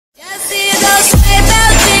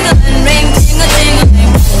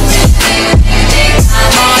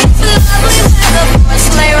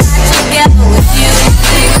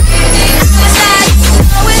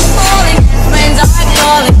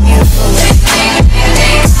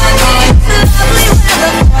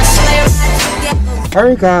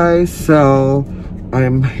Alright guys, so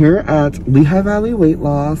I'm here at Lehigh Valley Weight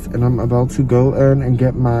Loss and I'm about to go in and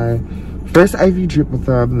get my first IV drip with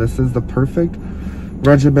them. This is the perfect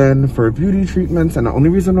regimen for beauty treatments, and the only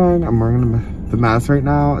reason why I'm wearing the mask right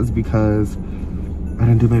now is because I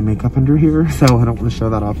didn't do my makeup under here, so I don't want to show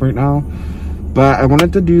that off right now. But I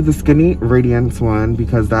wanted to do the Skinny Radiance one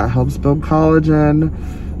because that helps build collagen.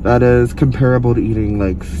 That is comparable to eating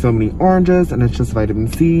like so many oranges, and it's just vitamin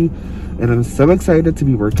C. And I'm so excited to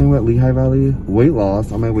be working with Lehigh Valley Weight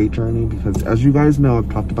Loss on my weight journey because, as you guys know, I've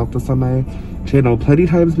talked about this on my channel plenty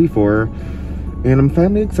times before, and I'm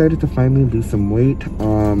finally excited to finally lose some weight.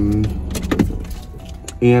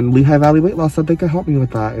 And Lehigh Valley Weight Loss said they could help me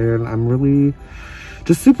with that, and I'm really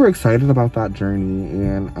just super excited about that journey,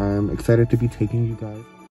 and I'm excited to be taking you guys.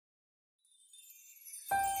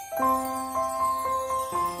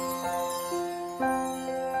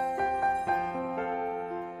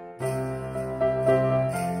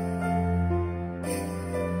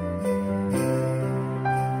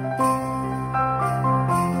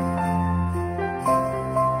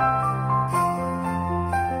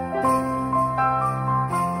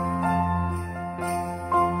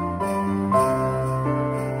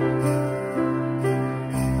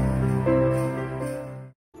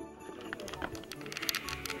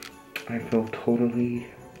 I feel totally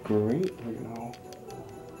great right now.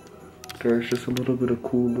 There's just a little bit of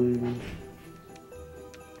cooling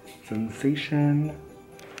sensation.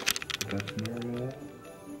 That's normal.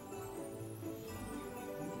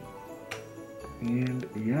 And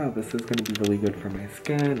yeah, this is gonna be really good for my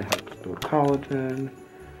skin. It helps build collagen.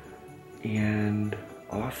 And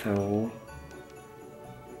also,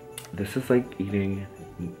 this is like eating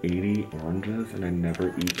 80 oranges, and I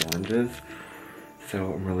never eat oranges.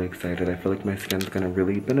 So I'm really excited. I feel like my skin's gonna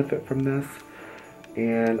really benefit from this.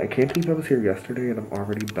 And I can't believe I was here yesterday and I'm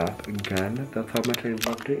already back again. That's how much I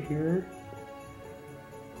loved it here.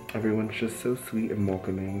 Everyone's just so sweet and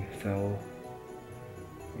welcoming. So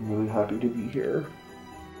I'm really happy to be here.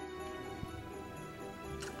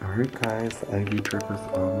 Alright guys, IV drip is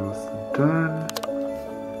almost done.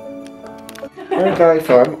 Alright guys,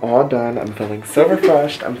 so I'm all done. I'm feeling so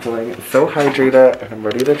refreshed, I'm feeling so hydrated, and I'm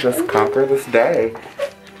ready to just conquer this day.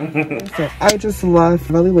 So I just left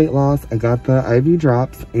Valley Weight Loss. I got the IV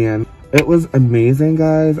drops and it was amazing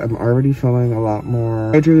guys. I'm already feeling a lot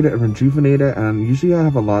more hydrated and rejuvenated, and usually I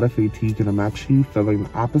have a lot of fatigue and I'm actually feeling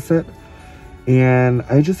the opposite. And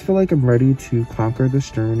I just feel like I'm ready to conquer this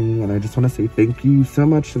journey, and I just want to say thank you so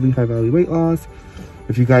much to Lehigh Valley Weight Loss.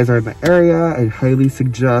 If you guys are in the area, I highly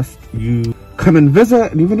suggest you come and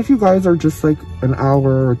visit. And even if you guys are just like an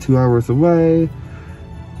hour or 2 hours away,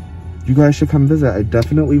 you guys should come visit. I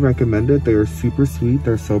definitely recommend it. They are super sweet.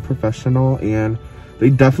 They're so professional, and they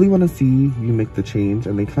definitely want to see you make the change,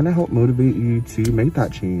 and they kind of help motivate you to make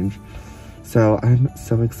that change. So I'm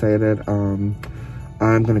so excited. I'm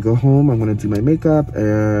gonna go home. I'm gonna do my makeup,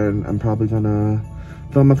 and I'm probably gonna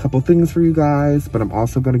film a couple things for you guys, but I'm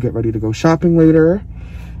also gonna get ready to go shopping later.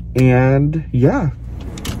 And yeah.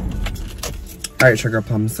 Alright, Sugar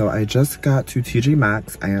Plums, so I just got to TJ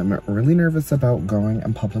Maxx. I am really nervous about going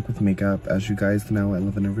in public with makeup. As you guys know, I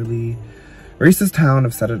live in a really racist town.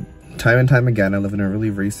 I've said it time and time again. I live in a really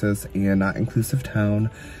racist and not inclusive town.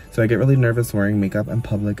 So I get really nervous wearing makeup in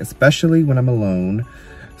public, especially when I'm alone.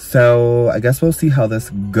 So I guess we'll see how this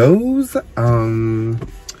goes. I'm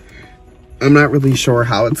not really sure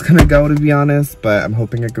how it's gonna go, to be honest, but I'm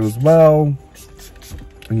hoping it goes well.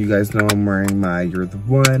 And you guys know I'm wearing my You're the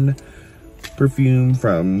One perfume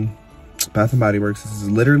from Bath & Body Works. This is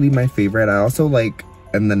literally my favorite. I also like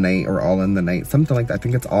In the Night or All in the Night, something like that. I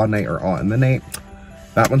think it's All Night or All in the Night.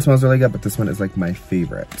 That one smells really good, but this one is like my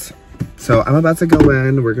favorite. So I'm about to go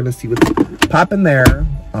in. We're gonna see what's popping there.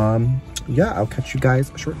 Yeah, I'll catch you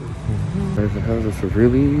guys shortly. Guys, it has this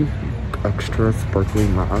really extra sparkly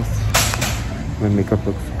mask. My makeup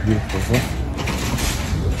looks beautiful.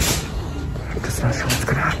 I'm just not sure what's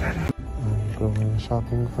gonna happen. I'm going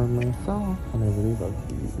shopping for myself, and I really love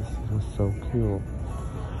these. They're so cute.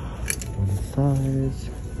 One size.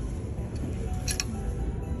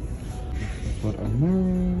 This is what I'm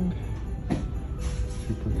wearing.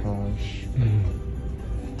 Super posh.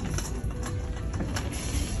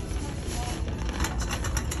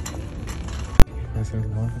 Guys, I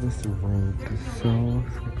love this robe. It's so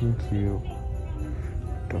freaking cute.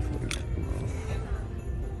 Definitely take it off.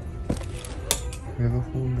 We have a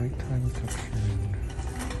whole nighttime section.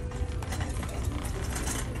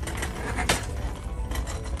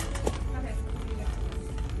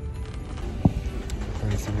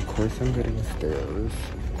 Guys, and of course I'm getting stairs.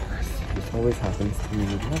 Of course, this always happens to me.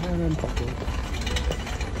 Never in public.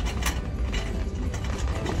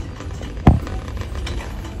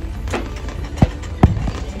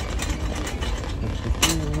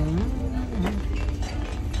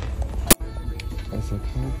 guys, look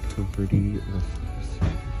how pretty this is.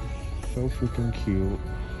 So freaking cute.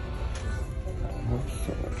 I have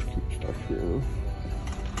so much cute stuff here.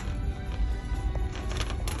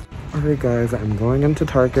 Alright guys, I'm going into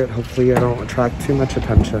Target. Hopefully I don't attract too much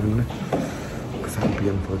attention, because that would be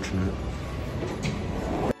unfortunate.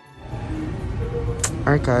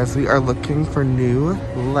 Alright guys, we are looking for new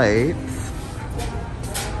lights.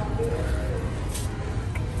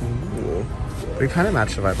 Ooh. They kind of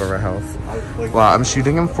match the vibe of our house. Wow, I'm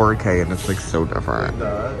shooting in 4K and it's like so different.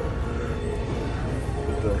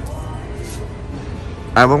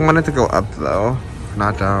 I would want it to go up though,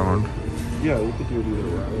 not down. Yeah, you could do it either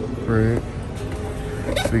way. Right.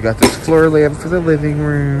 So we got this floor lamp for the living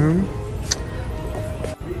room.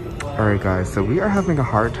 Alright guys, so we are having a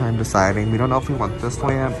hard time deciding. We don't know if we want this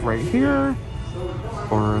lamp right here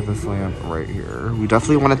or this lamp right here. We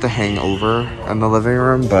definitely want it to hang over in the living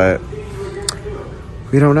room, but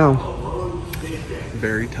we don't know.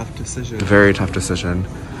 Very tough decision. Very tough decision.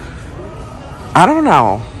 I don't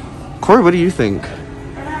know. Corey, what do you think?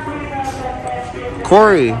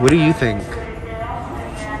 Corey, what do you think?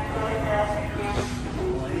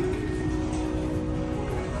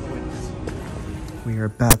 We are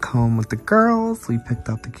back home with the girls. We picked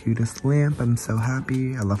out the cutest lamp. I'm so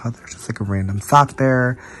happy. I love how there's just like a random sock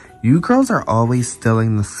there. You girls are always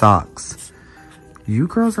stealing the socks. You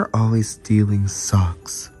girls are always stealing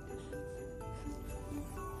socks.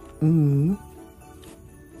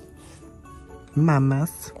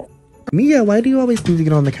 Mamas. Mia, why do you always need to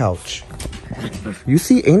get on the couch? You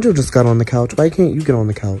see Angel just got on the couch. Why can't you get on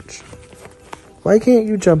the couch? Why can't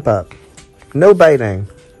you jump up? No biting.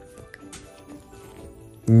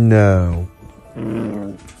 No.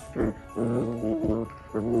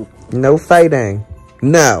 No fighting.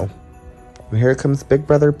 No. Here comes Big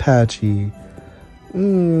Brother Patchy.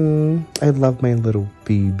 I love my little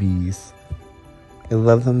babies. I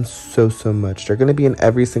love them so, so much. They're going to be in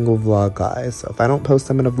every single vlog, guys. So if I don't post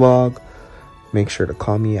them in a vlog, make sure to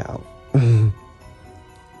call me out. My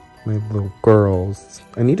little girls.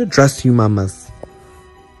 I need to dress you mamas.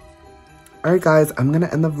 Alright guys, I'm going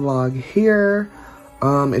to end the vlog here.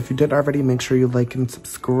 If you did already, make sure you like and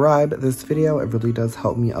subscribe this video. It really does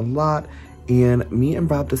help me a lot. And me and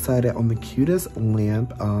Rob decided on the cutest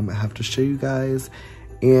lamp. I have to show you guys.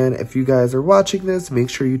 And if you guys are watching this, make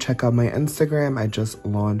sure you check out my Instagram. I just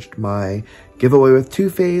launched my giveaway with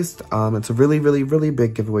Too Faced. It's a really, really, really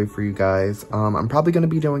big giveaway for you guys. I'm probably going to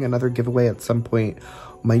be doing another giveaway at some point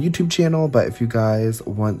on my YouTube channel. But if you guys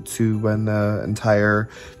want to win the entire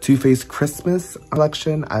Too Faced Christmas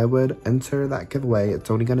collection, I would enter that giveaway.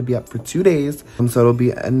 It's only going to be up for 2 days. So it'll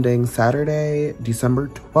be ending Saturday, December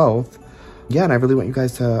 12th. Yeah, and I really want you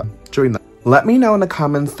guys to join that. Let me know in the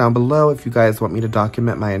comments down below if you guys want me to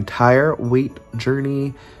document my entire weight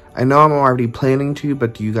journey. I know I'm already planning to,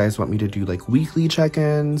 but do you guys want me to do like weekly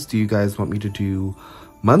check-ins? Do you guys want me to do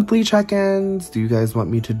monthly check-ins? Do you guys want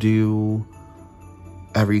me to do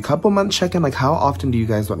every couple months check-in? Like, how often do you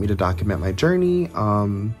guys want me to document my journey?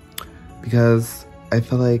 Because I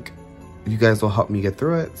feel like you guys will help me get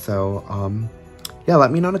through it. So, yeah,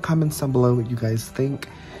 let me know in the comments down below what you guys think.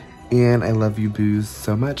 And I love you boos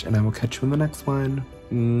so much, and I will catch you in the next one.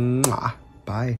 Mwah. Bye.